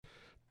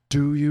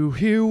Do you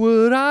hear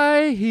what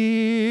I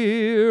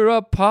hear?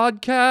 A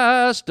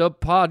podcast,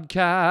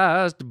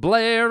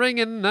 blaring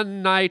in the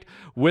night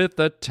with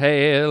a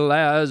tail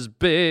as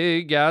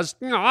big as,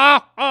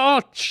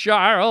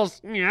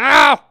 Charles,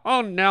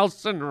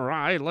 Nelson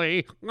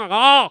Riley,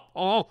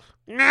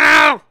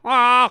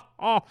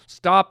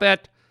 Stop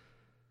it.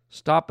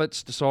 Stop it.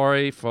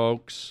 Sorry,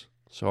 folks.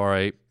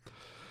 Sorry.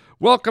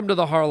 Welcome to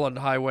the Harland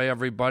Highway,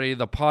 everybody,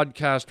 the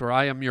podcast where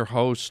I am your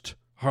host,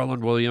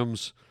 Harland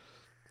Williams.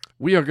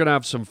 We are going to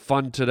have some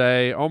fun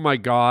today. Oh, my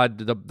God.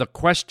 The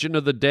question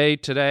of the day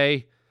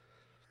today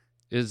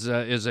is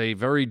a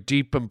very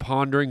deep and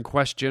pondering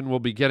question. We'll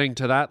be getting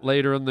to that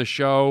later in the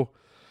show.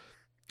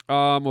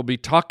 We'll be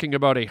talking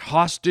about a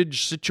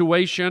hostage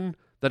situation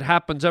that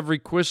happens every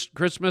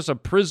Christmas, a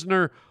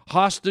prisoner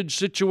hostage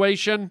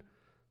situation.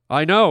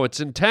 I know, it's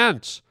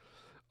intense.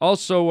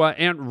 Also,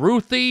 Aunt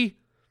Ruthie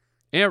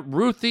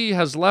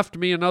has left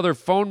me another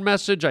phone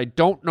message. I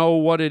don't know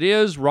what it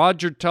is.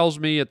 Roger tells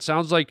me it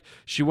sounds like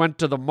she went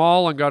to the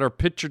mall and got her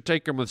picture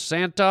taken with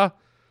Santa.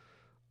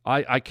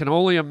 I can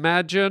only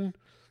imagine.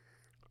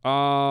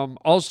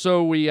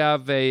 Also, we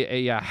have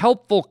a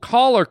helpful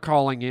caller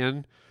calling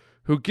in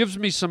who gives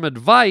me some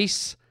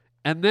advice,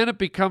 and then it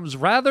becomes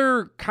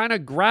rather kind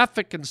of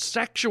graphic and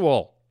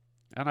sexual.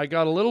 And I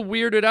got a little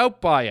weirded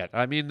out by it.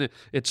 I mean,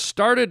 it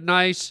started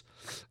nice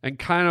and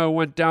kind of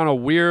went down a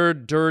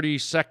weird, dirty,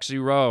 sexy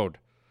road.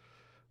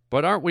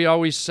 But aren't we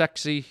always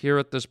sexy here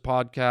at this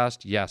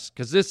podcast? Yes,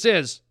 because this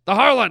is the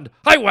Harland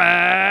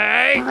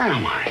Highway! Where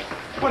am I?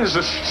 What is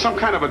this, some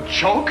kind of a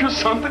joke or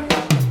something?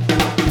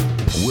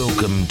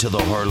 Welcome to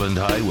the Harland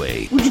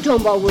Highway. What you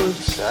talking about,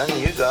 Willis? Son,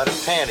 you got a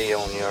panty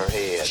on your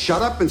head.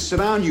 Shut up and sit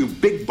down, you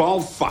big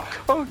bald fuck.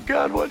 Oh,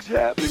 God, what's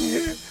happening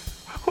here?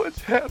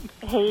 What's happening?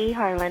 Hey,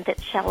 Harland,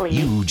 it's Shelley.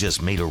 You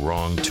just made a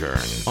wrong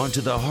turn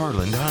onto the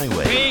Harland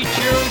Highway. We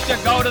choose to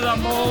go to the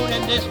moon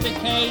in this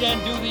decade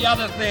and do the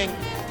other thing.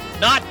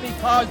 Not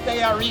because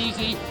they are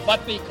easy,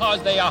 but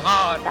because they are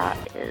hard.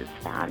 That is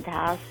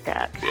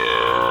fantastic.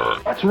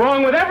 What's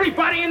wrong with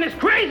everybody in this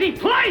crazy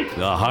place?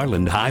 The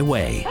Harland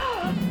Highway.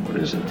 What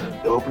is it?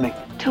 The opening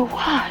To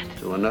what?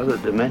 to another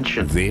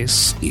dimension.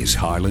 This is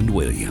Harland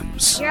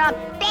Williams. You're a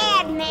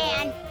bad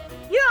man.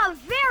 You're a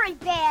very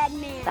bad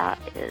man. That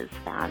is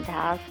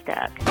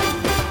fantastic.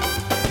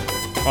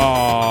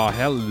 Oh,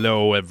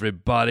 hello,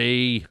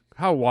 everybody.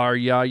 How are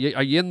you? Are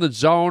you in the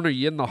zone? Are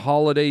you in the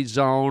holiday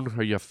zone?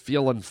 Are you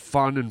feeling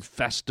fun and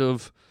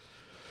festive?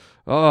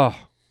 Oh,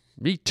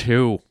 me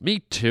too. Me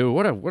too.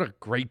 What a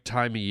great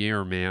time of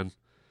year, man.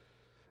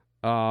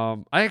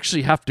 I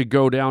actually have to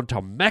go down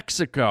to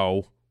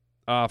Mexico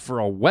for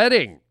a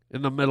wedding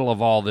in the middle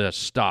of all this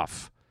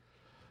stuff.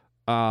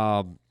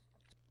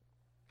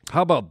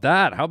 How about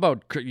that? How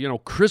about,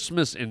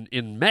 Christmas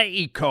in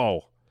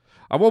Mexico?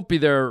 I won't be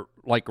there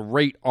like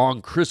right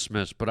on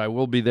Christmas, but I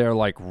will be there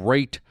like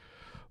right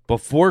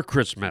before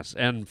Christmas.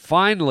 And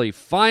finally,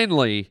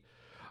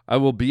 I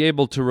will be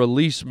able to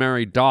release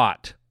Mary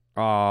Dot.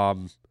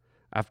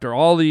 After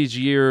all these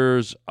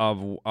years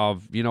of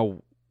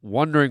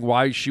wondering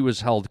why she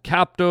was held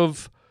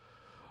captive,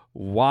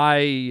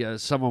 why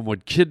someone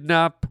would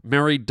kidnap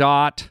Mary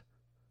Dot,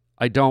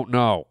 I don't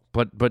know.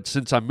 But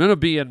since I'm going to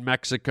be in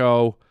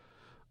Mexico,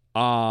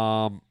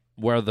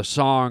 where the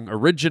song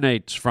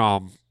originates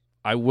from,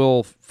 I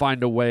will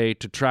find a way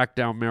to track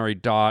down Mary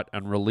Dot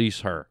and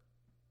release her.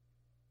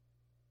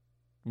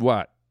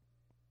 What?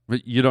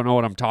 You don't know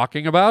what I'm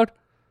talking about?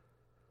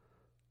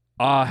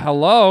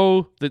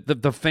 Hello?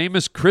 The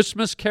famous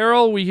Christmas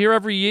carol we hear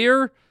every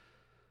year?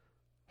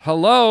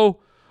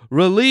 Hello?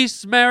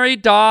 Release Mary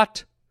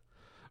Dot.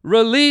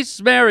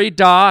 Release Mary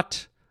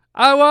Dot.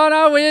 I want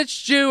to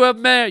wish you a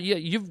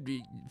Merry...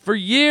 For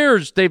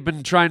years, they've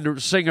been trying to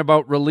sing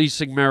about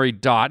releasing Mary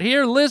Dot.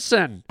 Here,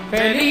 listen.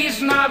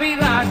 Feliz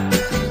Navidad.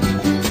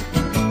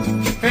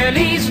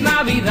 Feliz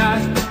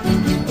Navidad.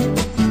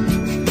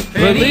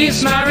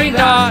 Release Mary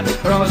Dot.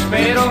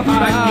 Prospero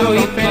año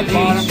y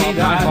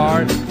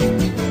felicidad.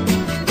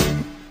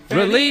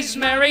 Release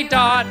Mary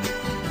Dot.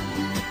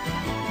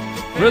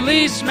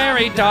 Release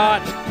Mary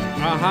Dot.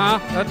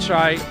 That's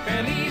right.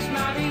 Feliz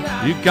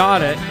Navidad. You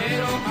got it.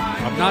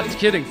 I'm not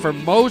kidding. For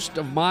most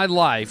of my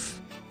life,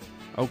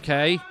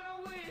 okay,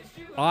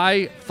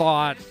 I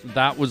thought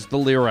that was the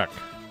lyric.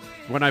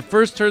 When I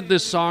first heard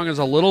this song as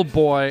a little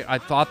boy, I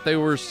thought they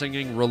were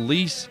singing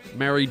Release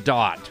Mary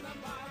Dot.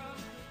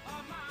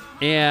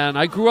 And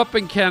I grew up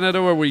in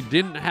Canada where we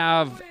didn't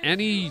have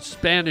any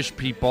Spanish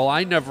people.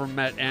 I never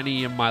met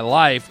any in my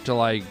life till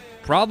I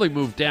probably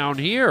moved down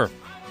here.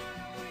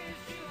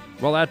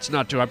 Well, that's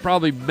not true. I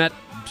probably met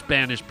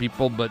Spanish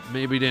people, but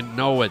maybe didn't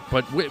know it.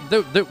 But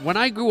when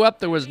I grew up,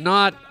 there was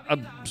not a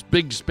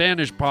big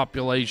Spanish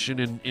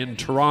population in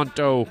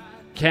Toronto,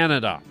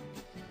 Canada.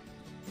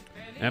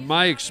 And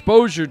my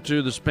exposure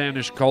to the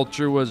Spanish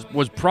culture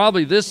was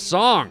probably this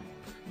song,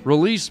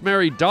 Release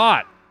Mary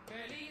Dot.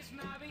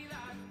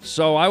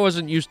 So I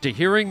wasn't used to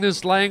hearing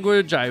this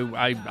language.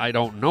 I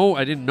don't know.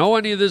 I didn't know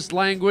any of this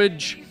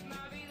language.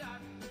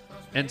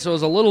 And so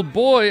as a little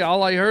boy,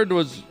 all I heard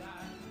was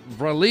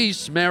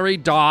release Mary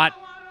Dot.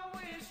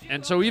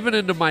 And so even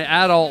into my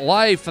adult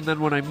life, and then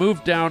when I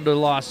moved down to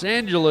Los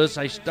Angeles,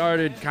 I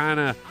started kind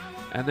of,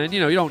 and then, you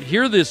don't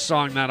hear this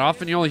song that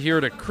often. You only hear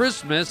it at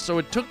Christmas. So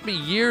it took me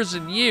years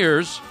and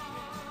years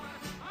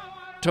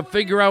to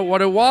figure out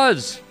what it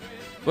was.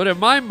 But in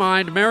my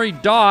mind, Mary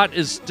Dot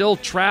is still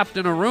trapped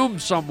in a room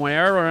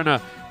somewhere or in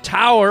a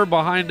tower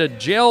behind a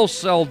jail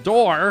cell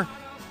door,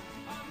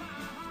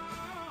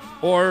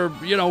 or,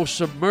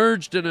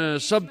 submerged in a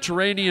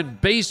subterranean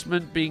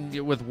basement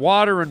with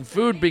water and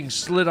food being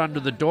slid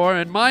under the door.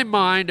 In my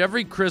mind,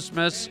 every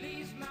Christmas,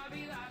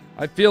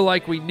 I feel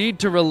like we need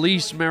to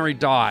release Mary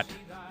Dot.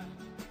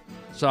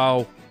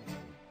 So,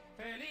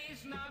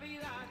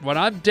 when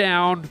I'm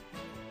down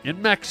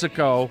in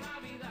Mexico,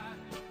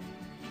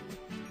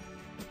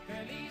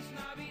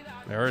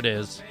 there it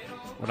is.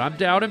 When I'm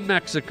down in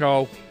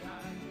Mexico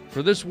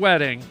for this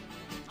wedding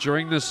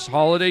during this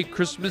holiday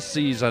Christmas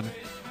season,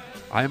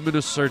 I am going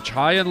to search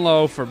high and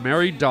low for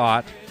Mary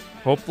Dot.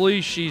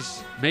 Hopefully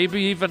she's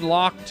maybe even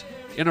locked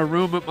in a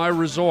room at my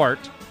resort,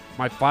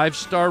 my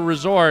 5-star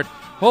resort.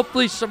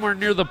 Hopefully somewhere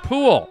near the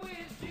pool,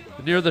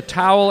 near the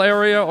towel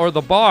area or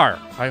the bar.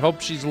 I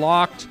hope she's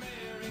locked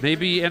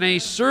maybe in a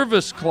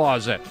service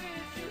closet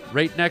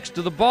right next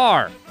to the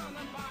bar,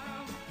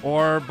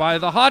 or by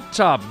the hot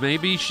tub.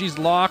 Maybe she's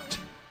locked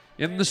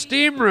in the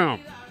steam room.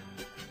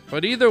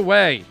 But either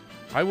way,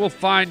 I will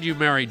find you,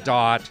 Mary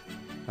Dot,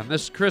 and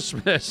this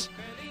Christmas,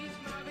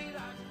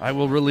 I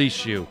will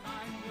release you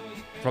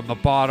from the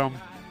bottom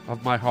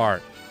of my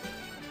heart.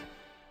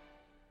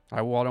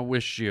 I want to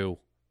wish you,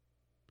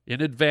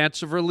 in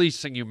advance of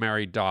releasing you,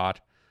 Mary Dot,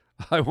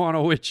 I want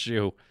to wish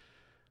you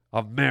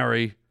a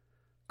Merry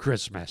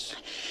Christmas.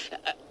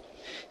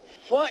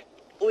 What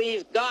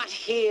we've got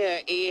here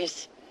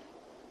is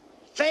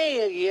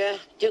failure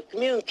to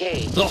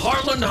communicate. The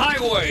Harland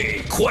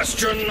Highway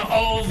question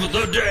of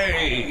the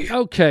day.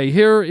 Okay,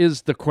 here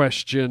is the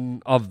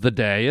question of the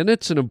day, and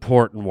it's an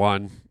important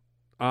one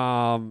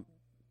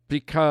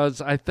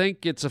because I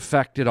think it's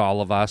affected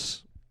all of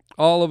us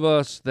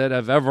that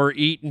have ever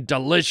eaten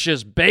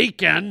delicious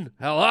bacon.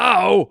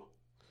 Hello?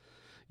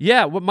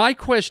 Yeah, well, my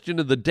question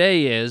of the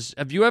day is,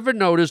 have you ever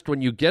noticed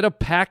when you get a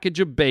package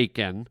of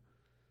bacon,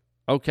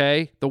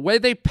 okay, the way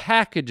they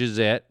package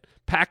it,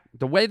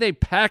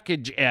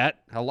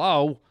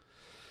 hello,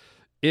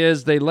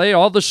 is they lay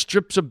all the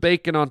strips of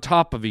bacon on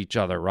top of each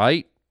other,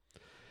 right?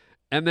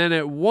 And then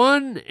at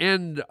one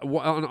end,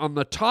 on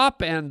the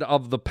top end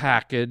of the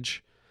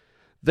package,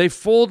 they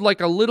fold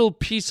like a little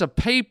piece of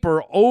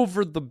paper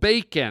over the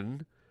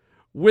bacon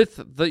with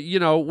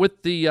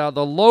the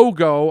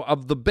logo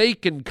of the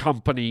bacon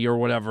company or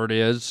whatever it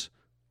is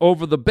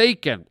over the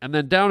bacon. And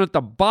then down at the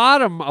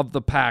bottom of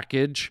the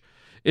package,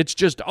 it's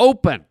just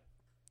open.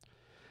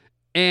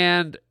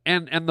 And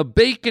the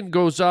bacon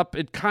goes up,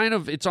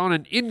 it's on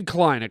an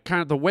incline.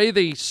 The way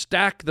they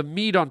stack the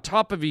meat on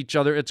top of each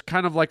other, it's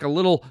kind of like a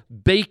little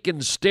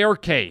bacon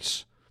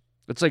staircase.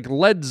 It's like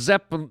Led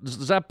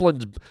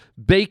Zeppelin's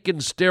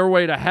Bacon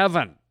Stairway to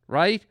Heaven,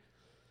 right?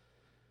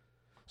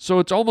 So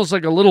it's almost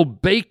like a little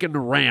bacon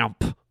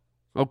ramp,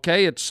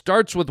 okay? It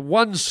starts with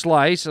one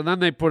slice, and then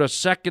they put a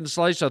second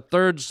slice, a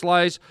third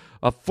slice,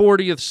 a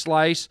 40th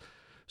slice.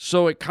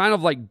 So it kind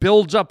of like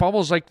builds up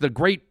almost like the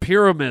Great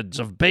Pyramids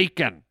of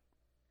bacon.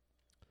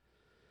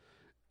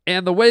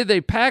 And the way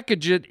they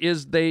package it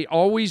is they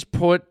always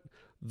put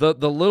the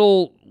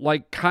little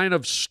like kind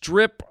of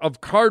strip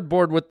of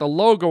cardboard with the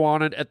logo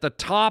on it at the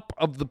top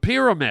of the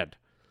pyramid.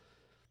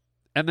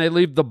 And they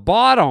leave the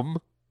bottom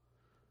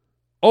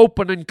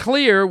open and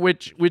clear,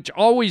 which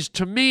always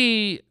to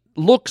me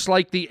looks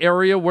like the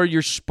area where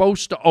you're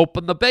supposed to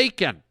open the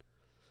bacon.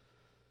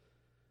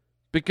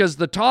 Because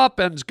the top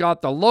end's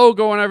got the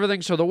logo and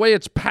everything, so the way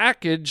it's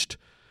packaged,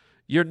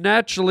 you're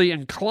naturally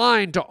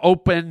inclined to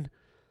open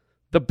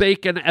the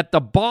bacon at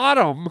the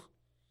bottom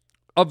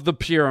of the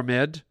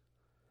pyramid.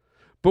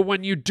 But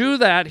when you do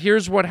that,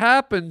 here's what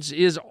happens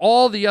is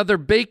all the other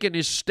bacon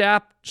is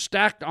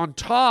stacked on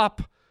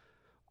top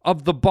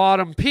of the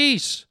bottom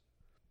piece.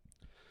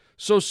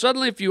 So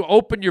suddenly if you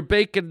open your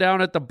bacon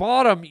down at the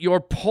bottom,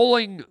 you're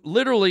pulling,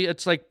 literally,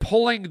 it's like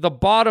pulling the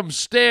bottom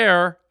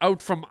stair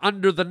out from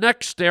under the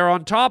next stair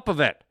on top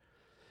of it.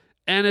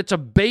 And it's a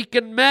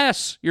bacon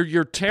mess.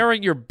 You're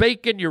tearing your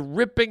bacon, you're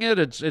ripping it,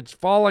 it's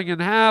falling in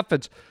half,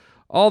 it's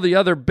all the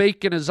other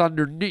bacon is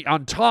underneath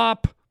on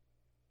top.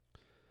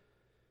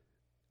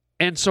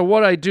 And so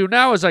what I do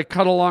now is I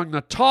cut along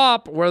the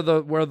top where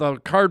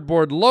the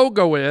cardboard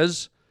logo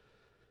is,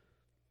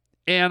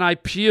 and I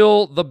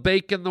peel the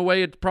bacon the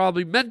way it's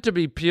probably meant to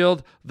be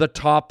peeled, the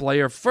top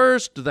layer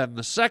first, then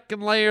the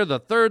second layer, the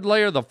third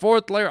layer, the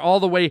fourth layer, all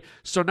the way.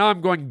 So now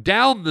I'm going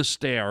down the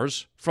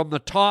stairs, from the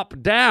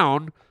top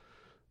down,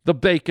 the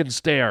bacon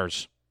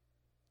stairs.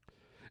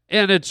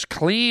 And it's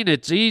clean,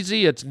 it's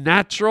easy, it's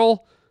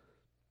natural.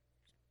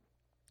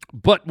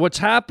 But what's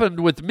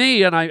happened with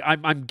me, and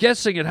I'm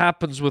guessing it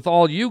happens with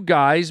all you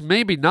guys,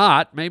 maybe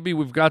not, maybe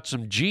we've got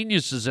some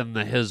geniuses in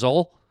the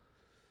hizzle,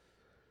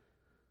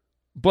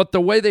 But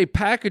the way they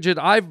package it,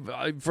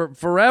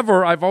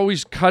 forever I've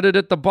always cut it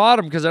at the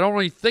bottom because I don't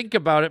really think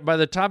about it. By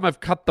the time I've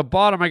cut the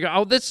bottom, I go,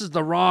 oh, this is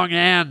the wrong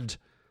end.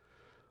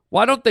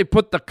 Why don't they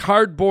put the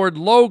cardboard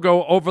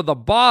logo over the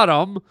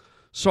bottom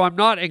so I'm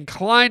not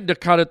inclined to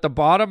cut at the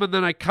bottom, and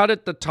then I cut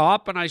at the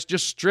top and I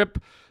just strip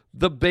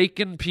the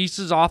bacon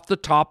pieces off the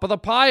top of the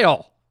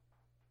pile?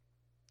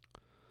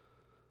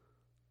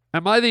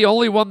 Am I the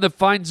only one that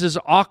finds this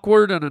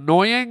awkward and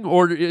annoying,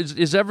 or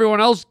is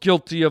everyone else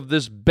guilty of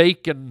this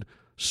bacon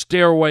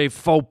stairway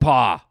faux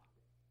pas?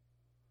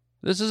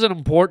 This is an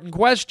important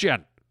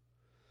question.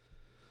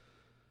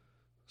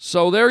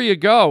 So there you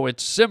go.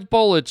 It's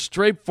simple. It's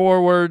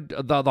straightforward.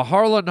 The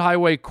Harland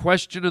Highway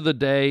question of the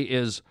day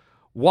is,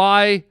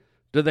 why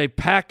do they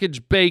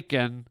package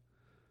bacon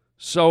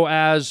so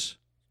as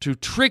to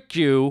trick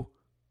you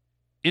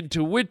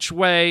into which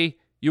way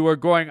you are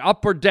going,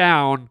 up or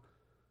down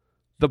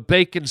the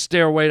bacon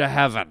stairway to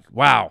heaven?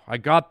 Wow, I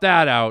got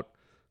that out.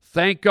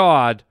 Thank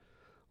God.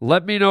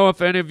 Let me know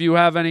if any of you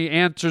have any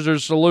answers or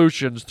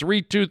solutions.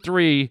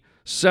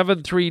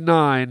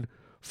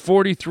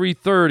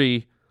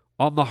 323-739-4330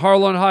 on the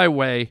Harland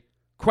Highway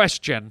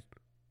question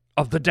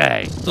of the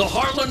day. The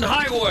Harland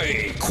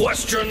Highway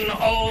question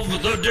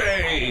of the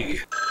day.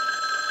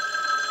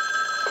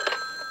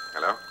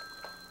 Hello?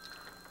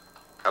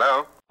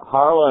 Hello?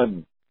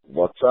 Harlan,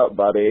 what's up,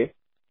 buddy?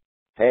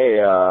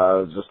 Hey, I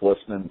was just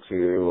listening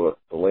to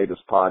the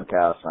latest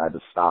podcast, and I had to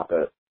stop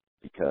it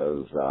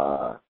because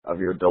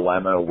of your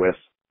dilemma with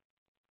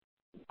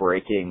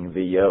breaking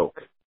the yolk.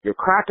 You're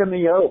cracking the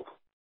yolk.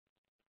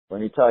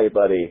 Let me tell you,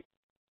 buddy,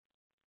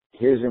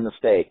 here's your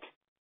mistake.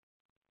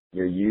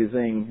 You're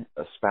using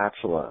a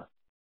spatula.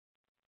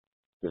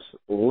 Just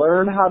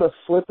learn how to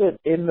flip it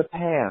in the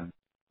pan,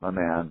 my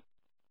man.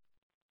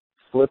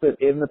 Flip it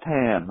in the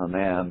pan, my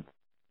man.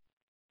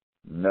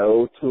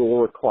 No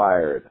tool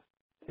required.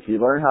 If you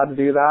learn how to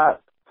do that,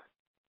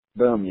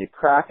 boom, you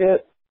crack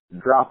it,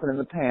 drop it in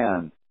the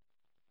pan.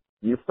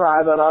 You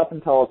fry that up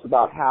until it's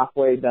about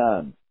halfway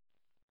done.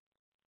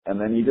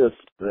 And then you just,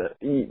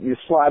 you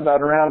slide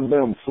that around,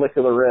 boom, flick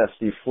of the wrist,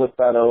 you flip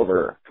that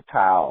over,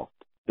 kapow.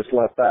 Just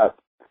let that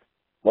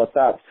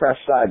fresh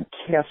side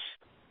kiss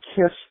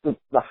the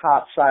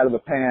hot side of the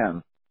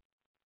pan.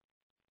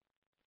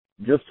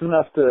 Just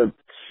enough to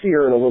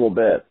sear it a little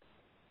bit.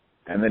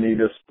 And then you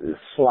just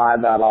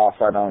slide that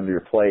off right onto your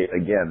plate.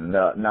 Again,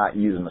 not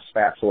using a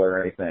spatula or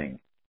anything.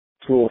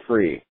 Tool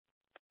free.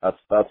 That's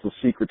the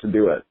secret to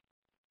do it.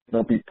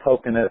 Don't be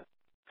poking it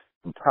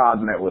and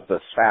prodding it with a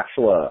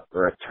spatula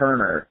or a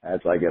turner, as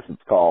I guess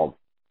it's called.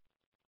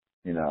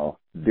 You know,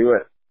 do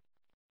it.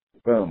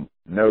 Boom.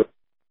 No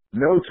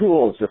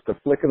tools, just a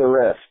flick of the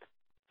wrist.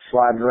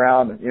 Slide it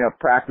around,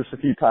 practice a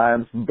few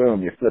times,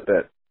 boom, you flip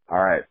it.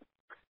 All right.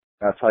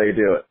 That's how you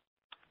do it.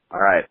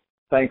 All right.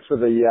 Thanks for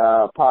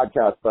the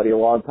podcast, buddy, a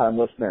long-time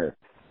listener.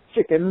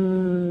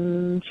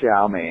 Chicken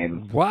chow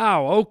mein.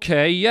 Wow,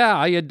 okay, yeah,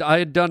 I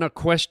had done a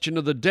question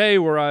of the day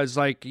where I was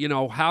like,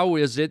 how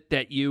is it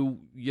that you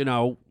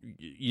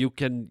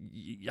can,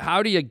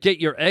 how do you get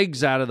your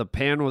eggs out of the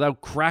pan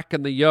without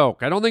cracking the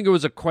yolk? I don't think it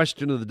was a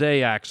question of the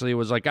day, actually. It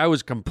was like I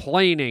was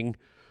complaining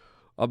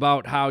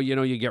about how,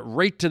 you get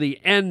right to the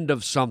end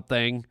of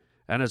something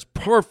and it's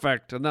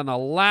perfect, and then the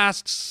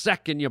last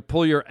second you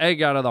pull your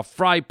egg out of the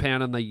fry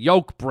pan and the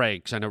yolk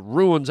breaks and it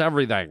ruins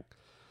everything.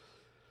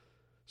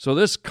 So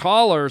this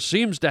caller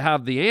seems to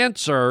have the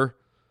answer,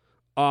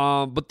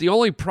 but the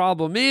only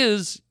problem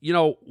is,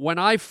 when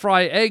I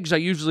fry eggs, I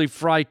usually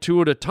fry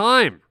 2 at a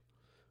time.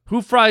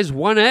 Who fries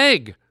 1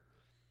 egg?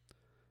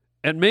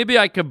 And maybe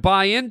I could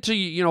buy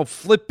into,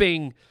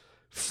 flipping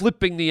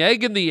the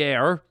egg in the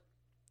air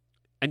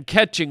and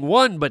catching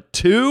 1, but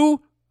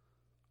 2?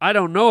 I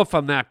don't know if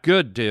I'm that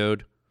good,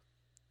 dude.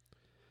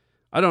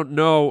 I don't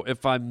know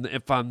if I'm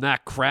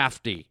that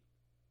crafty.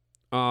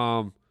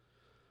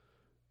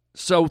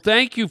 So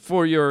thank you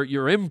for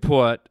your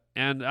input,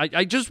 and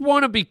I just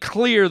want to be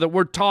clear that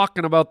we're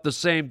talking about the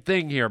same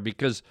thing here,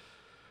 because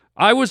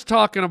I was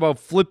talking about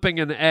flipping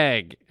an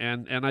egg,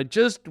 and I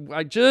just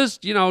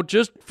just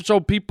so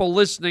people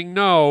listening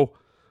know,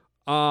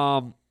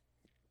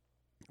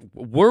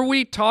 were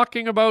we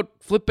talking about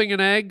flipping an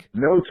egg?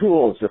 No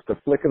tools, just a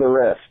flick of the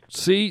wrist.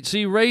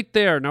 See right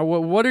there. Now,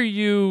 what are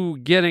you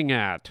getting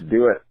at?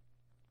 Do it.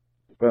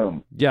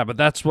 Boom. Yeah, but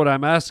that's what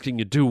I'm asking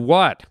you. Do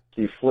what?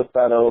 You flip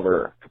that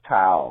over.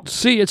 Kapow.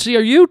 See,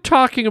 are you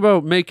talking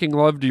about making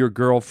love to your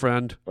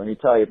girlfriend? Let me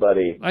tell you,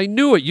 buddy. I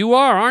knew it. You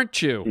are,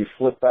 aren't you? You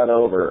flip that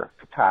over.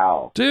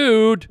 Kapow.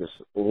 Dude. Just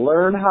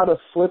learn how to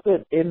flip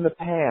it in the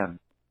pan,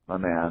 my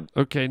man.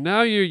 Okay,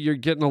 now you're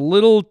getting a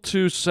little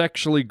too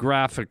sexually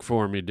graphic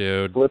for me,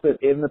 dude. Flip it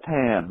in the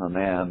pan, my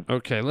man.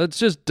 Okay, let's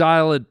just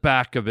dial it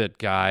back a bit,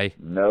 guy.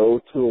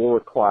 No tool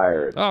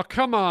required. Oh,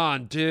 come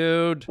on,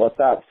 dude. Let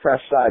that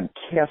fresh side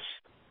kiss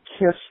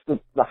the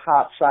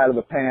hot side of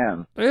the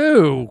pan.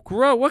 Ew,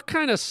 gross. What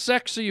kind of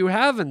sex are you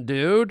having,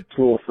 dude?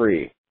 Tool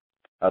free.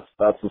 That's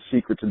the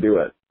secret to do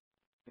it.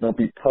 Don't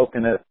be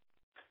poking it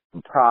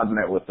I'm prodding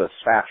it with a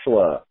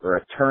spatula, or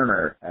a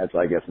turner, as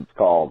I guess it's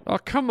called. Oh,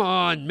 come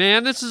on,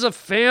 man. This is a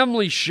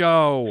family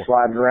show.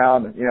 Slide it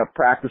around,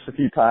 practice a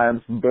few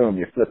times, and boom,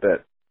 you flip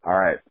it. All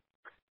right.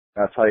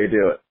 That's how you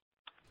do it.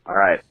 All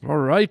right. All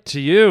right to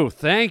you.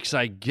 Thanks,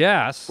 I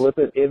guess. Flip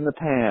it in the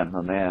pan,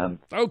 my man.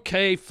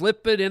 Okay,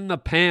 flip it in the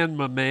pan,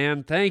 my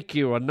man. Thank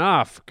you.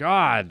 Enough.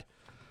 God.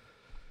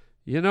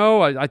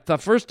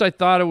 First I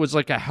thought it was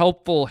like a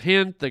helpful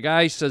hint. The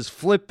guy says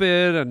flip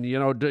it, and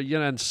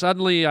and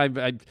suddenly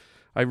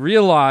I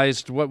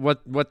realized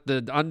what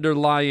the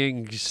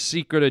underlying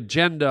secret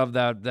agenda of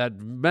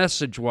that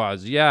message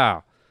was.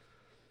 Yeah.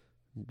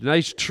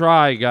 Nice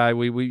try, guy.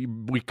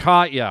 We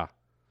caught ya.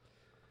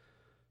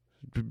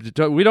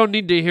 We don't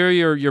need to hear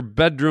your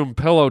bedroom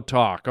pillow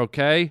talk,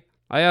 okay?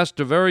 I asked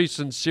a very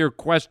sincere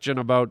question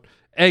about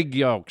egg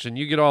yolks, and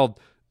you get all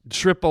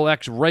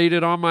XXX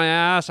rated on my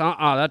ass?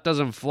 That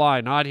doesn't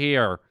fly. Not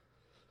here.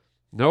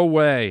 No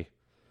way.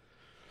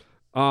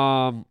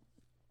 And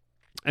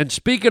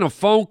speaking of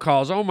phone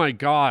calls, oh my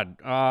God.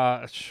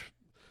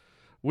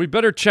 We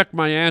better check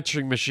my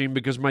answering machine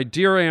because my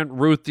dear Aunt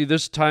Ruthie,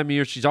 this time of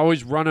year, she's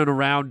always running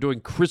around doing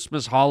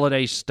Christmas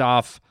holiday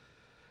stuff.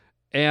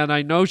 And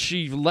I know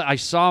I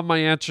saw my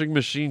answering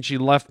machine. She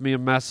left me a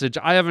message.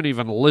 I haven't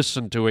even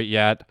listened to it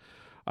yet.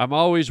 I'm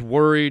always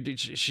worried.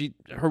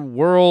 Her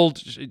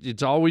world,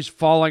 it's always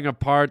falling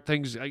apart.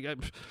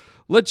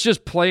 Let's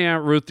just play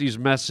Aunt Ruthie's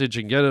message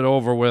and get it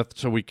over with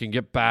so we can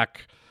get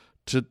back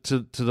to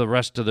the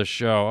rest of the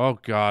show. Oh,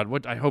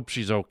 God. I hope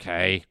she's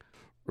okay.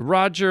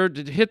 Roger,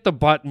 hit the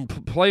button.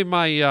 Play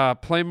my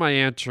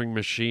answering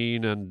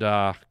machine. And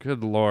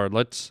good Lord,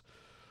 let's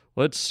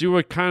see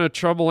what kind of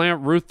trouble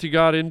Aunt Ruthie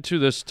got into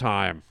this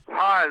time.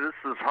 Hi,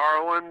 this is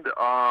Harland.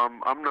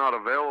 I'm not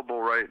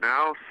available right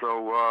now,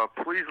 so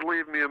please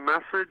leave me a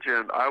message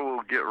and I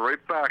will get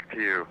right back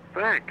to you.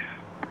 Thanks.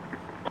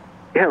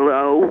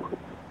 Hello?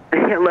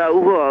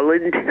 Hello,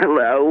 Harland.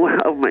 Hello.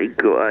 Oh, my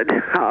God.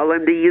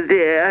 Harland, are you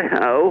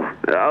there? Oh,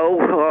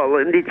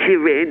 Harland, it's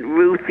your Aunt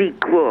Ruthie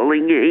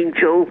calling,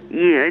 Angel.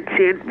 Yeah, it's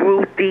Aunt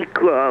Ruthie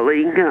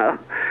calling.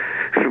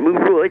 From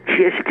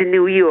Rochester,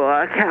 New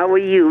York. How are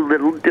you,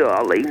 little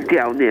darling,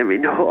 down there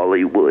in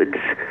Hollywood,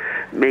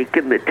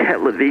 making the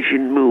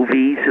television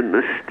movies and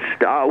the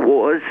Star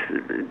Wars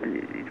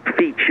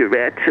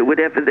featurettes or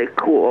whatever they're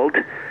called?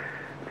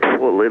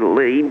 Poor little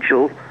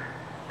Angel,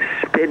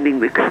 spending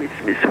the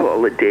Christmas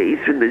holidays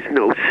when there's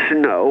no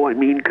snow. I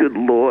mean, good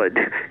Lord,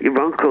 your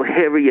Uncle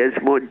Harry has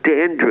more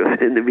dandruff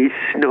than there is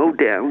snow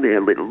down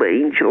there, little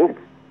Angel.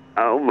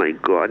 Oh, my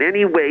God.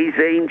 Anyways,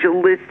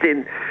 Angel,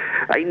 listen,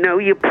 I know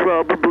you're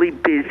probably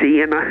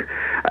busy, and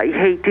I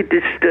hate to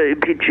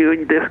disturb you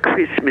during the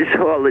Christmas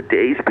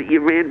holidays, but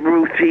your Aunt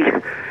Ruthie,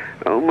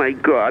 oh, my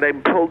God, I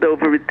pulled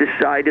over at the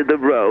side of the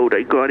road.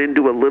 I got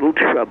into a little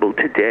trouble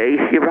today.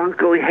 Your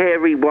Uncle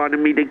Harry wanted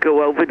me to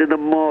go over to the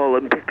mall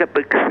and pick up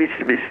a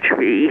Christmas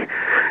tree,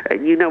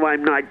 and you know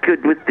I'm not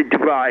good with the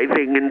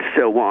driving and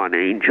so on,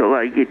 Angel.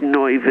 I get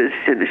nervous,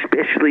 and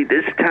especially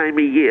this time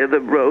of year, the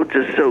roads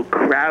are so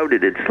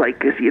crowded. It's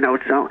like,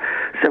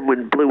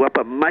 someone blew up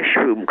a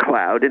mushroom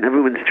cloud and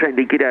everyone's trying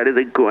to get out of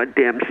the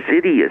goddamn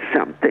city or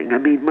something. I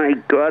mean, my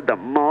God, the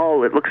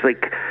mall, it looks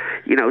like,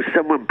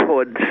 someone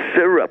poured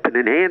syrup in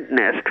an ant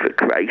nest, for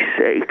Christ's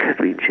sake.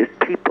 I mean, just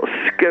people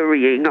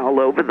scurrying all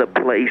over the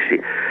place.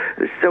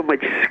 There's so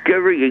much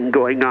scurrying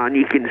going on.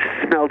 You can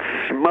smell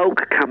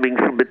smoke coming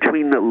from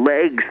between the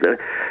legs.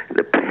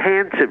 The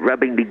pants are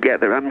rubbing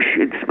together. I'm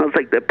sure it smells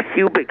like the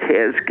pubic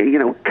hairs,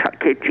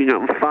 catching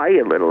on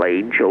fire, little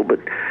Angel. But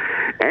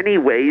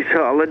anyways,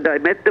 Holland,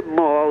 I'm at the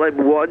mall.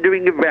 I'm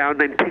wandering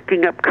around. I'm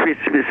picking up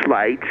Christmas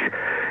lights.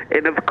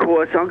 And, of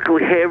course, Uncle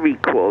Harry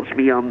calls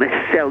me on the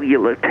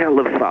cellular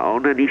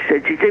telephone, and he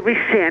says, is there a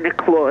Santa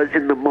Claus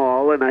in the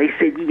mall? And I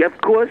said, yeah,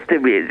 of course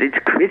there is. It's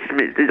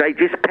Christmas. I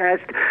just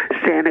passed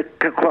Santa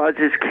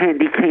Claus's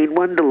Candy Cane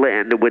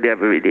Wonderland or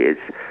whatever it is.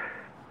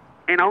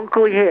 And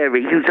Uncle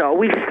Harry, who's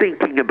always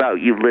thinking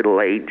about you, little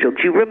Angel,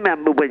 do you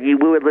remember when you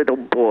were a little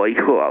boy,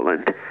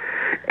 Holland?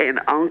 And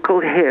Uncle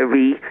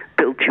Harry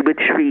built you a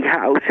tree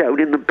house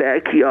out in the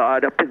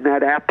backyard up in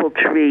that apple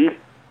tree.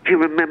 Do you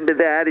remember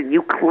that? And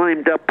you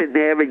climbed up in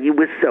there and you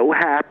were so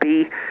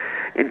happy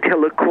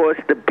until, of course,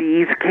 the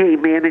bees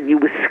came in and you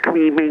were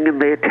screaming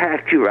and they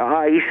attacked your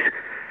eyes.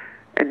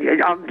 And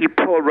your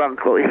poor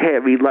Uncle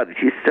Harry loves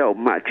you so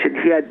much, and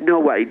he had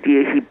no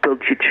idea he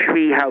built your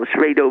tree house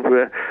right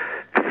over a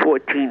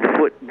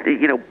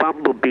 14-foot,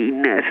 bumblebee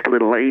nest,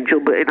 little Angel.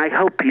 And I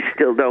hope you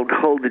still don't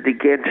hold it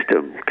against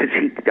him, because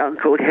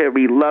Uncle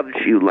Harry loves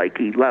you like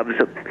he loves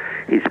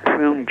his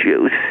prune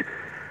juice.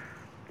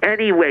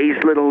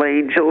 Anyways, little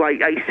Angel,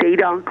 I say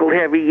to Uncle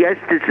Harry, yes,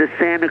 there's a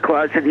Santa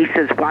Claus, and he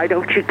says, why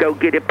don't you go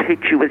get a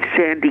picture with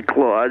Sandy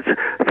Claus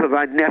for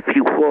our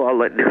nephew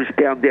Harland, who's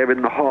down there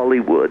in the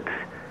Hollywoods?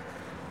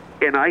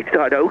 And I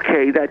thought,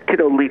 okay, that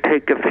could only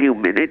take a few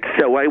minutes.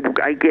 So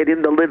I get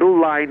in the little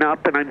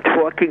lineup, and I'm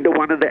talking to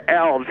one of the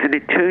elves, and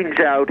it turns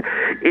out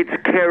it's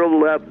Carol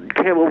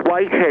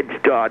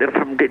Whitehead's daughter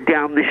from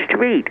down the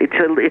street.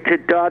 It's a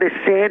daughter,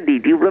 Sandy.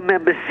 Do you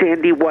remember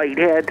Sandy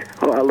Whitehead,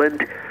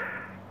 Holland?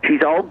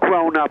 She's all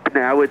grown up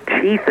now. Her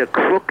teeth are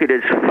crooked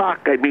as fuck.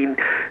 I mean,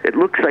 it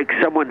looks like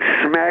someone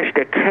smashed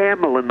a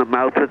camel in the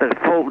mouth with a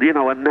full,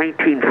 a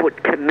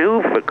 19-foot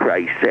canoe, for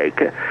Christ's sake.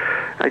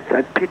 I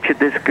pictured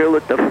this girl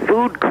at the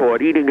food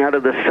court eating out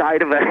of the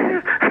side of a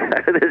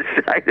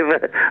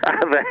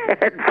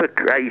head, for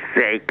Christ's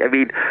sake. I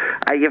mean,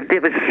 I have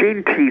never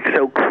seen teeth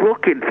so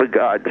crooked, for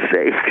God's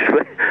sakes.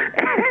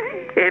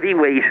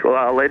 Anyways,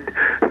 Holland.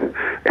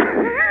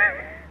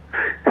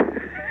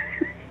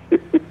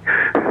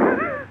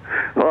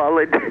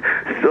 Holland,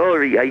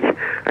 sorry, I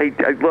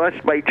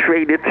lost my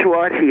train of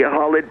thought here,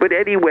 Holland. But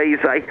anyways,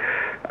 I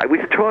was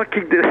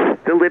talking to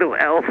the little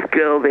elf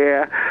girl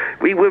there.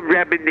 We were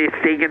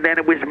reminiscing, and then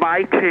it was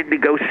my turn to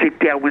go sit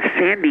down with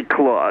Santa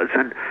Claus.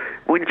 And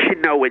wouldn't you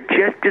know it,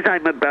 just as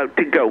I'm about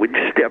to go and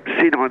step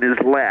in on his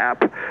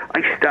lap,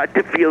 I start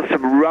to feel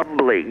some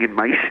rumbling in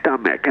my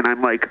stomach, and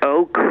I'm like,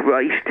 oh,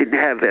 Christ in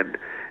heaven.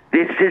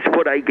 This is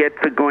what I get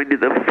for going to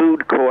the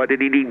food court and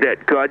eating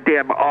that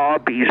goddamn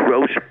Arby's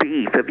roast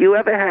beef. Have you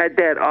ever had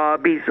that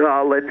Arby's,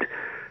 Holland?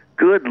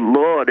 Good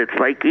Lord, it's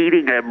like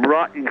eating a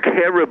rotten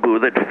caribou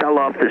that fell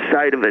off the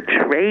side of a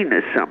train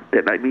or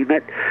something. I mean,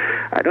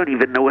 I don't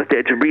even know if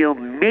that's real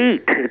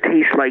meat. It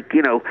tastes like,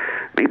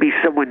 maybe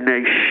someone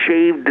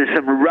shaved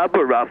some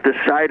rubber off the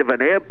side of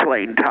an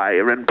airplane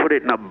tire and put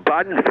it in a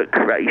bun, for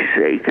Christ's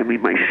sake. I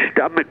mean, my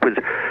stomach was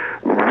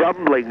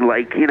rumbling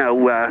like,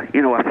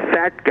 a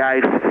fat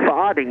guy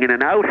farting in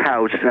an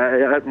outhouse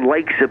on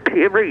Lake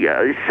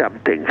Superior or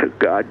something, for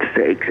God's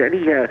sakes.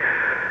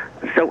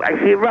 So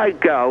here I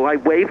go. I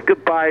wave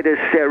goodbye to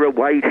Sarah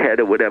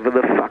Whitehead, or whatever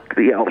the fuck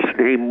the elf's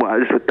name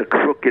was, with the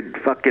crooked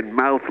fucking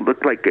mouth.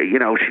 Looked like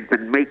she'd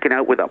been making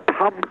out with a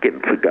pumpkin,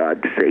 for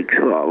God's sakes,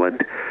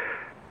 Holland.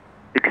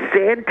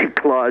 Santa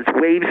Claus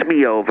waves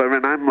me over,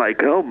 and I'm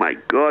like, oh my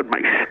God,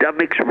 my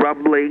stomach's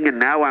rumbling, and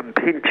now I'm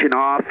pinching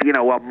off,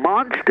 a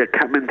monster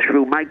coming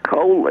through my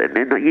colon.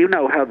 And you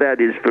know how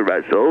that is for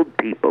us old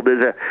people.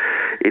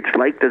 It's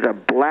like there's a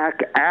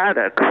black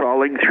adder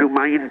crawling through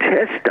my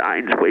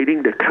intestines,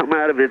 waiting to come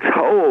out of its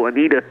hole and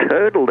eat a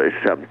turtle or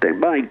something.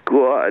 My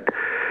God.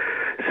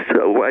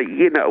 So,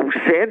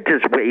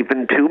 Santa's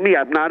waving to me.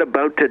 I'm not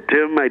about to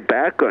turn my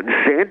back on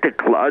Santa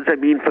Claus. I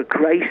mean, for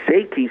Christ's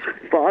sake, he's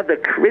Father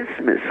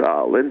Christmas,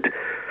 Holland.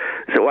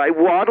 So I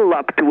waddle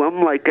up to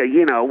him like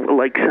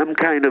like some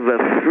kind of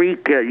a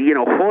freak,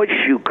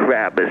 horseshoe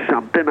crab or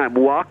something. I'm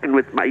walking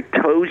with my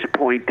toes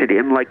pointed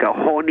in like a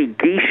horny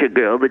geisha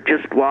girl that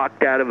just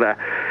walked out of a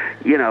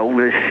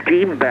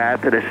steam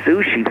bath at a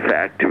sushi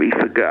factory,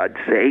 for God's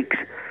sakes.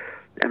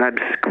 And I'm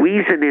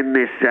squeezing in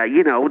this,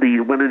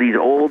 one of these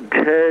old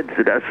turds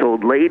that us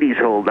old ladies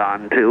hold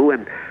on to.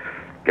 And,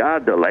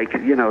 God, they're like,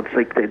 it's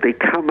like they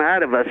come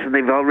out of us and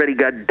they've already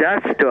got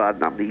dust on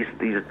them.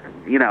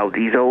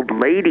 These old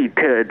lady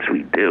turds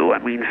we do. I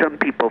mean, some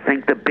people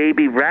think they're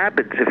baby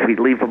rabbits if we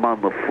leave them on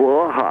the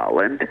floor,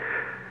 Holland.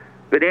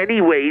 But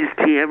anyways,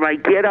 Tim, I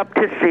get up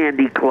to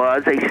Santa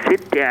Claus, I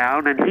sit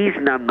down, and he's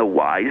none the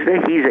wiser.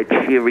 He's a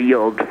cheery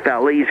old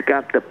fella. He's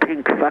got the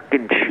pink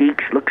fucking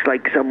cheeks. Looks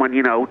like someone,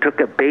 took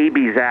a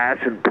baby's ass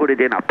and put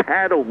it in a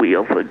paddle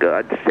wheel, for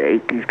God's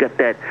sake. He's got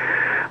that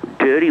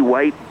dirty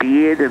white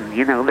beard and,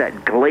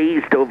 that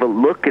glazed over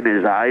look in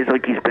his eyes,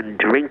 like he's been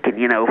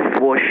drinking,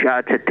 4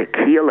 shots of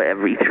tequila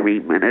every 3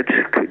 minutes.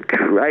 Good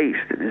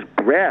Christ. And his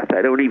breath,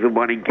 I don't even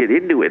want to get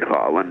into it,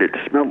 Holland. It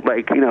smelled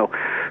like,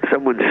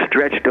 someone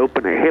stretched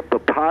open a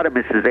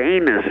hippopotamus's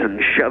anus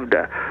and shoved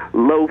a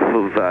loaf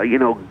of,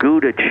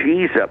 Gouda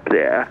cheese up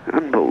there.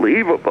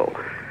 Unbelievable.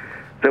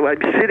 So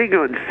I'm sitting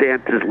on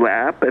Santa's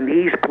lap, and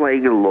he's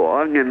playing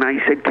along, and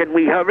I said, can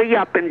we hurry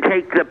up and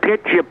take the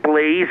picture,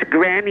 please?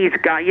 Granny's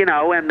got,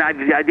 and I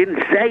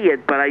didn't say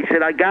it, but I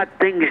said, I got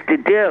things to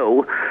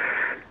do.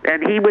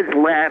 And he was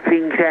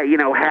laughing,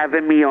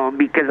 having me on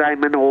because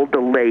I'm an older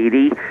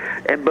lady.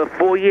 And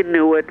before you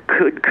knew it,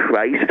 good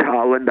Christ,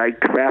 Holland, I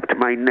crapped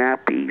my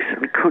nappies.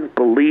 I couldn't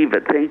believe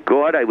it. Thank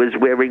God I was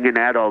wearing an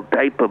adult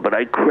diaper, but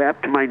I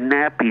crapped my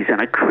nappies,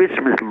 and a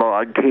Christmas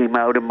log came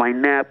out of my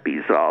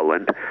nappies,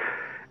 Holland.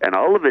 And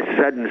all of a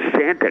sudden,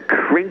 Santa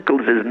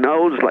crinkles his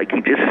nose like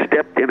he just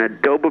stepped in a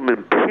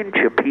Doberman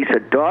Pinscher piece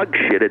of dog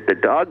shit at the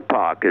dog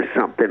park or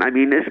something. I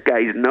mean, this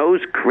guy's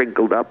nose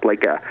crinkled up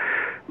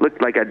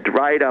looked like a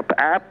dried up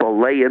apple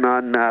laying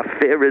on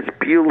Ferris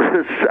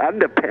Bueller's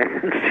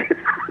underpants.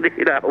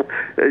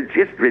 It's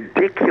just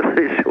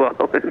ridiculous.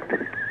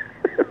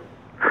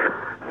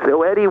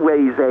 So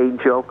anyways,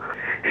 Angel,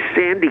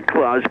 Santa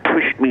Claus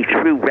pushed me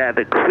through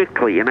rather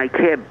quickly, and I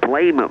can't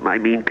blame him. I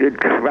mean, good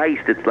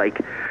Christ, it's like,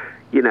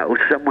 You know,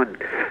 someone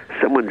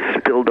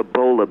spilled a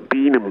bowl of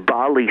bean and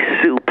barley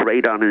soup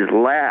right on his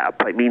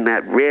lap. I mean,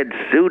 that red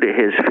suit of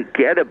his,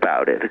 forget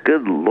about it.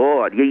 Good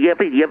Lord. You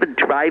ever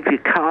drive your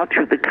car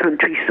through the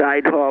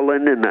countryside,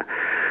 Harlan, and a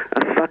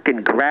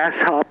fucking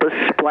grasshopper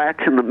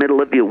splats in the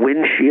middle of your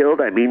windshield?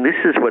 I mean, this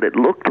is what it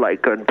looked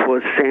like on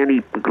poor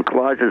Santa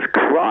Claus's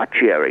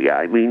crotch area.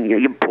 I mean,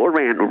 your poor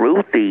Aunt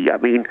Ruthie. I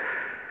mean,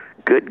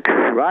 good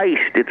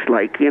Christ, it's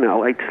like, you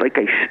know, it's like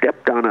I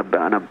stepped on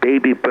a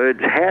baby bird's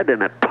head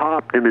and it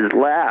popped in his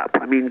lap.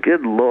 I mean,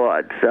 good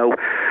Lord. So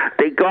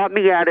they got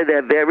me out of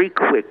there very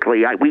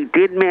quickly. We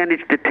did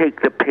manage to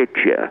take the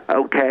picture,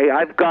 okay?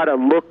 I've got a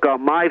look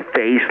on my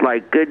face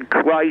like, good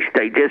Christ,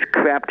 I just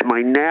crapped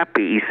my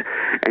nappies.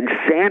 And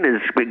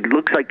it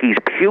looks like he's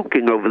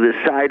puking over the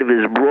side of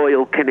his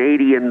Royal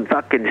Canadian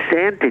fucking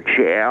Santa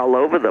chair all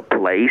over the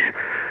place.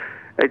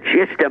 It's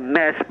just a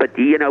mess, but,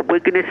 you know, we're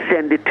going to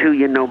send it to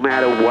you no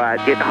matter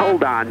what.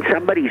 Hold on,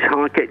 somebody's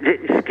honking.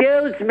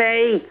 Excuse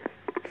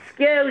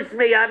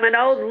me, I'm an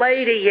old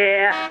lady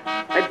here.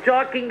 I'm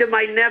talking to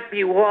my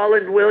nephew,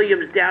 Holland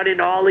Williams, down in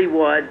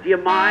Hollywood. Do you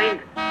mind?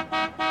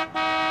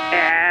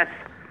 Yes.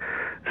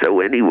 So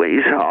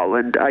anyways,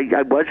 Holland,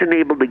 I wasn't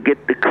able to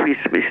get the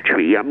Christmas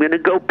tree. I'm going to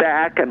go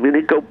back and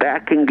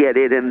get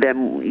it, and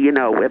then, you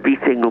know,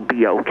 everything will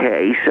be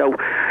okay. So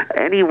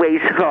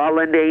anyways,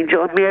 Holland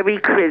Angel, Merry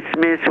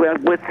Christmas. Well,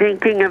 we're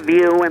thinking of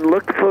you, and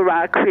look for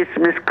our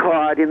Christmas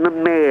card in the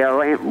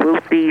mail. Aunt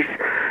Ruthie's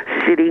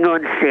sitting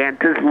on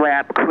Santa's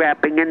lap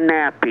crapping in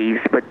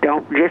nappies, but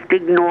don't just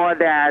ignore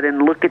that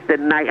and look at the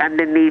night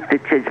underneath.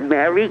 It says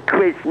Merry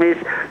Christmas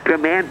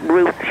from Aunt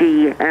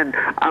Ruthie and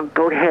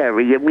Uncle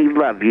Harry, and we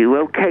love you,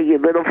 okay, you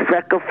little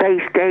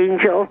freckle-faced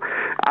angel?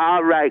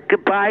 All right,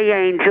 goodbye,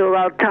 Angel.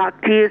 I'll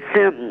talk to you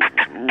soon.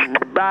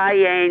 Bye,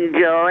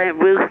 Angel. Aunt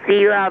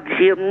Ruthie loves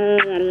you. Do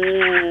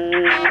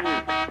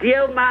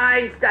you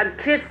mind? I'm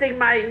kissing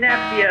my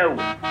nephew.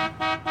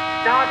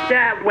 Not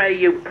that way,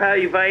 you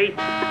pervert.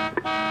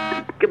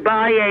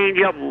 Goodbye,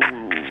 Angel.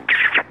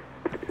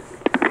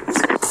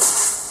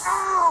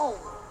 Ow!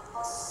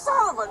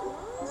 Son of a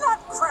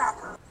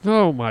nutcracker!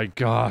 Oh my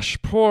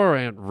gosh, poor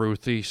Aunt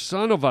Ruthie,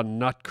 son of a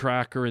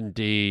nutcracker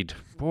indeed.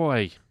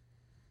 Boy,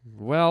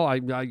 well,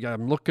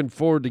 I'm looking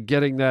forward to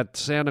getting that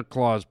Santa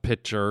Claus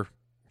picture.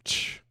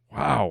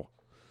 Wow.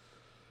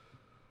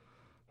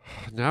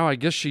 Now I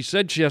guess she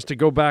said she has to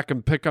go back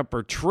and pick up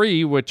her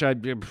tree, which I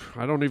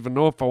don't even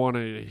know if I want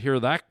to hear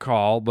that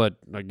call, but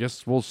I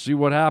guess we'll see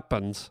what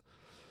happens.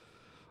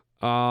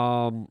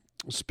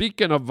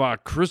 Speaking of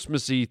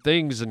Christmassy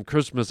things and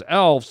Christmas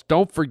elves,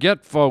 don't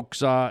forget,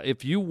 folks,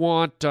 if you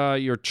want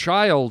your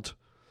child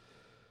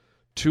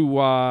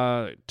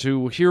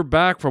to hear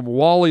back from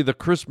Wally the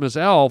Christmas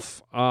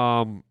elf,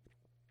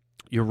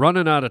 you're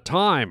running out of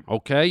time,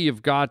 okay?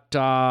 You've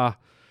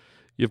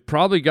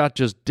probably got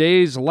just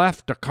days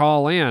left to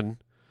call in.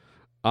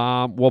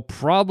 We'll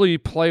probably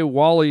play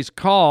Wally's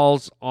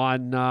calls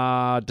on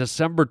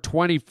December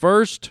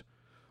 21st.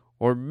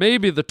 Or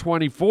maybe the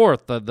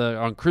 24th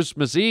on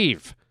Christmas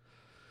Eve.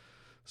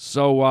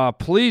 So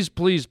please,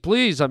 please,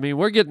 please, I mean,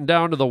 we're getting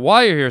down to the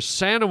wire here.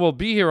 Santa will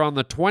be here on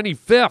the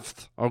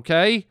 25th,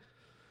 okay?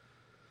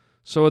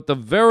 So at the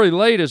very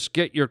latest,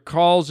 get your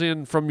calls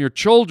in from your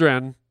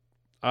children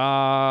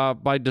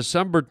by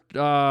December,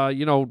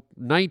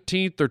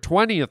 19th or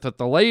 20th at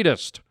the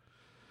latest.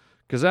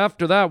 Because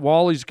after that,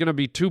 Wally's going to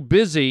be too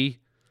busy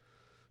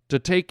to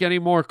take any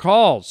more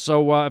calls.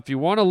 So if you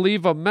want to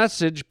leave a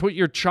message, put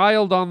your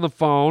child on the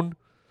phone,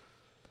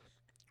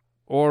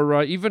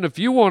 or even if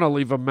you want to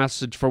leave a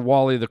message for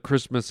Wally the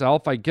Christmas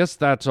elf, I guess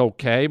that's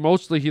okay.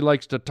 Mostly he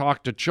likes to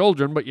talk to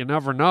children, but you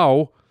never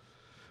know.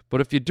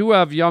 But if you do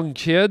have young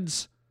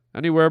kids,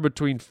 anywhere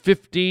between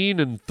 15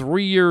 and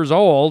 3 years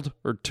old,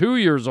 or 2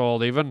 years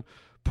old even,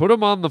 put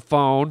them on the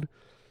phone,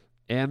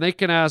 and they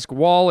can ask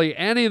Wally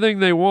anything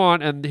they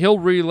want, and he'll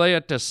relay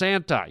it to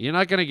Santa. You're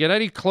not going to get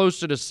any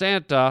closer to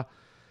Santa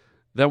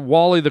than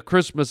Wally the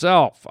Christmas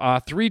elf.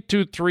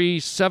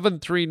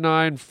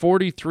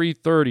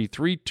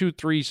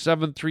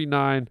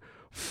 323-739-4330.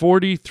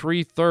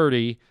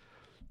 323-739-4330.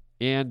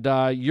 And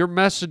your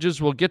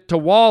messages will get to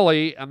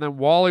Wally, and then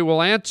Wally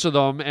will answer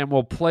them, and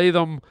we'll play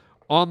them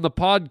on the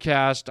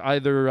podcast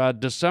either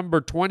December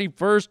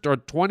 21st or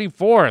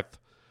 24th.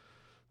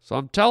 So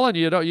I'm telling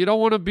you, you don't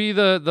want to be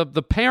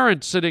the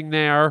parent sitting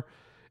there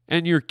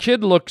and your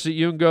kid looks at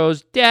you and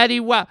goes, Daddy,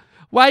 why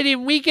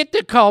didn't we get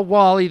to call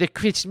Wally the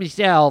Christmas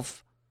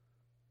elf?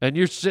 And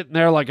you're sitting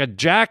there like a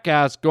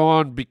jackass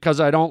going, because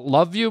I don't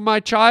love you, my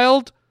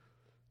child?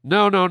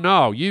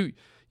 No. You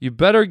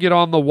better get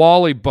on the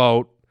Wally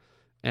boat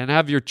and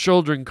have your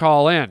children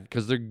call in,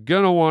 because they're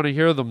going to want to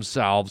hear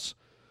themselves.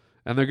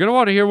 And they're going to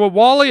want to hear what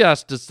Wally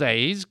has to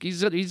say. He's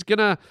going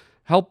to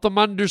help them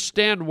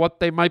understand what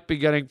they might be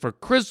getting for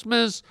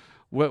Christmas,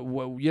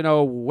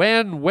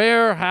 when,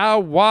 where, how,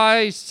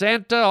 why,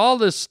 Santa, all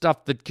this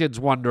stuff that kids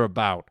wonder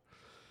about.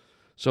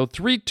 So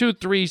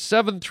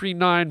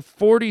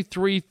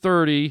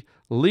 323-739-4330.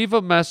 Leave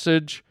a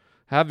message.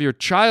 Have your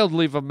child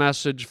leave a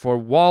message for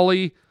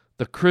Wally,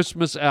 the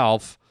Christmas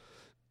elf.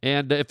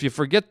 And if you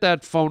forget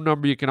that phone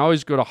number, you can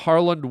always go to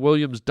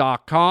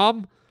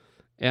harlandwilliams.com,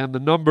 and the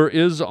number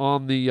is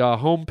on the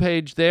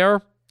homepage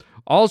there.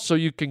 Also,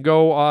 you can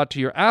go to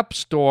your app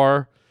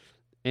store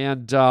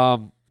and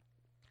download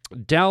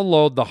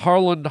the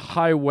Harland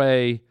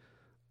Highway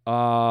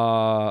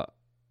podcast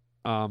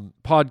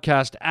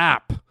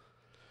app.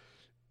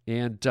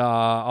 And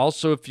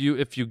also,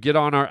 if you get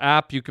on our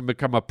app, you can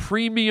become a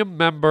premium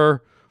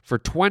member for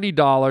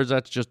 $20.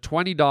 That's just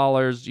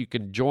 $20. You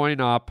can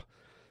join up,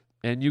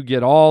 and you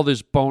get all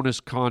this bonus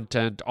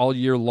content all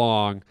year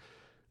long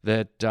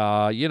that,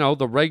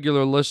 the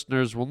regular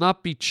listeners will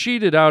not be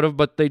cheated out of,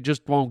 but they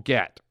just won't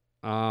get.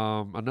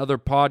 Another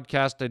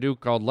podcast I do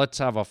called Let's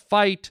Have a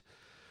Fight,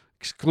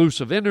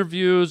 exclusive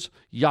interviews,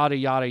 yada,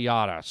 yada,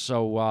 yada.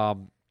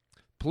 So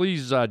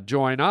please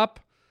join up.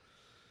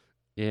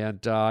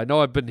 And I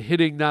know I've been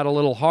hitting that a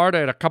little hard. I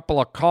had a couple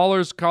of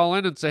callers call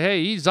in and say,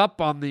 hey, he's up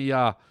on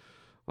the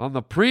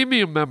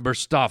premium member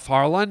stuff,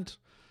 Harland.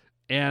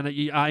 And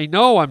I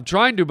know I'm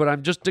trying to, but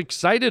I'm just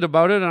excited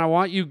about it, and I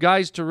want you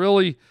guys to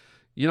really,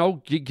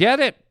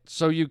 get it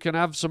so you can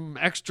have some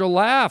extra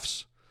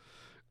laughs.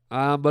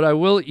 But I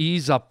will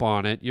ease up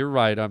on it. You're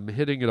right. I'm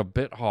hitting it a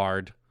bit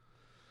hard.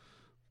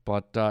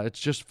 But it's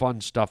just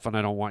fun stuff, and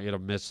I don't want you to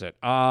miss it.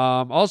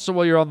 Also,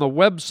 while you're on the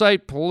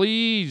website,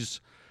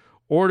 please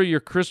order your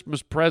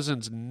Christmas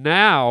presents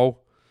now.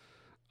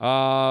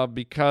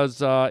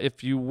 Because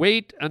if you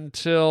wait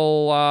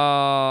until,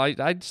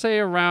 I'd say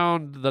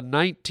around the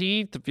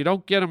 19th, if you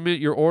don't get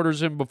your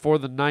orders in before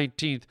the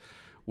 19th,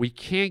 we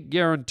can't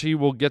guarantee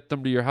we'll get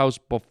them to your house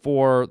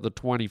before the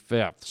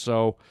 25th.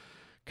 So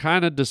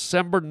kind of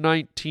December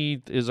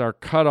 19th is our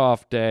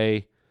cutoff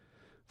day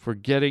for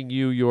getting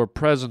you your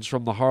presents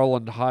from the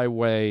Harland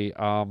Highway,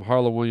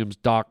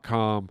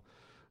 harlandwilliams.com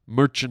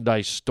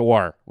merchandise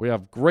store. We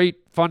have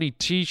great funny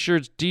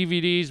t-shirts,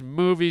 DVDs,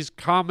 movies,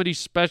 comedy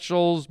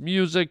specials,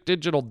 music,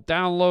 digital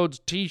downloads,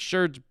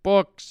 t-shirts,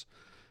 books.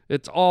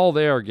 It's all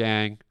there,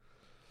 gang.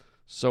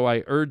 So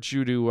I urge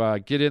you to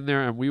get in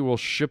there, and we will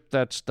ship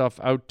that stuff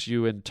out to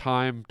you in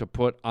time to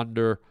put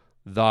under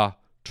the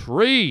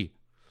tree.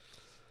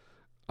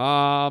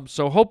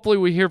 So hopefully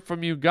we hear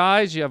from you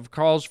guys. You have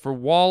calls for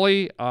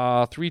Wally,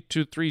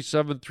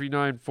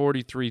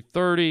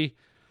 323-739-4330.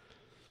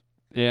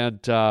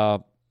 And I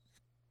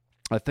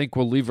think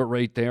we'll leave it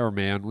right there,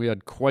 man. We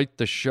had quite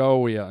the show.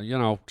 We,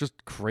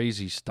 just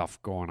crazy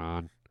stuff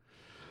going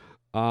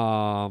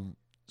on.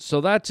 So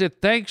that's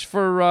it. Thanks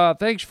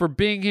for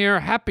being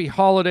here. Happy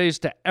holidays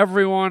to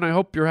everyone. I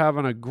hope you're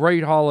having a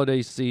great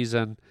holiday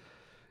season.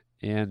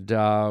 And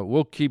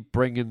we'll keep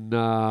bringing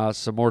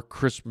some more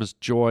Christmas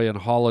joy and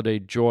holiday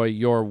joy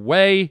your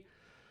way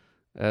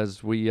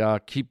as we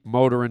keep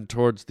motoring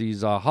towards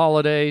these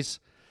holidays.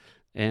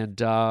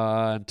 And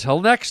until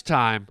next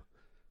time,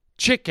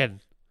 chicken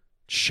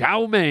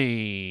chow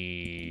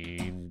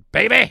mein,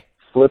 baby.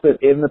 Flip it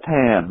in the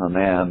pan, my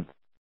man.